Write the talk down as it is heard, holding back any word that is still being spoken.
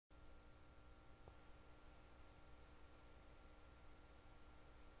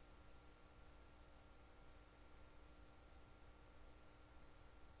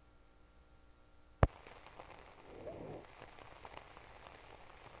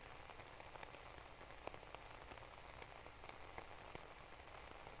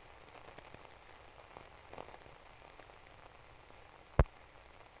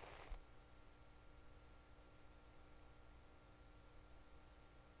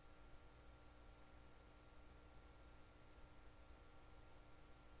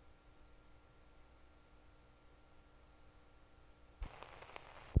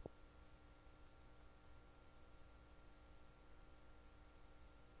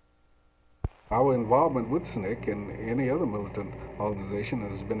our involvement with SNCC and any other militant organization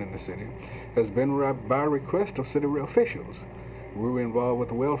that has been in the city has been by request of city officials. We were involved with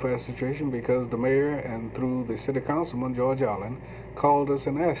the welfare situation because the mayor and through the city councilman, George Allen, called us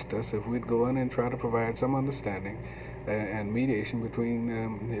and asked us if we'd go in and try to provide some understanding and mediation between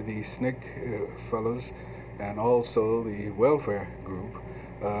the SNCC fellows and also the welfare group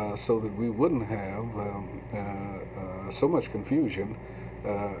so that we wouldn't have so much confusion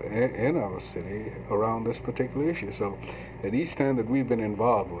in our city around this particular issue. So at each time that we've been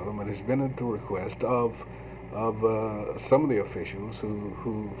involved with them, it has been at the request of some of the officials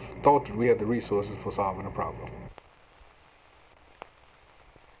who thought that we had the resources for solving the problem.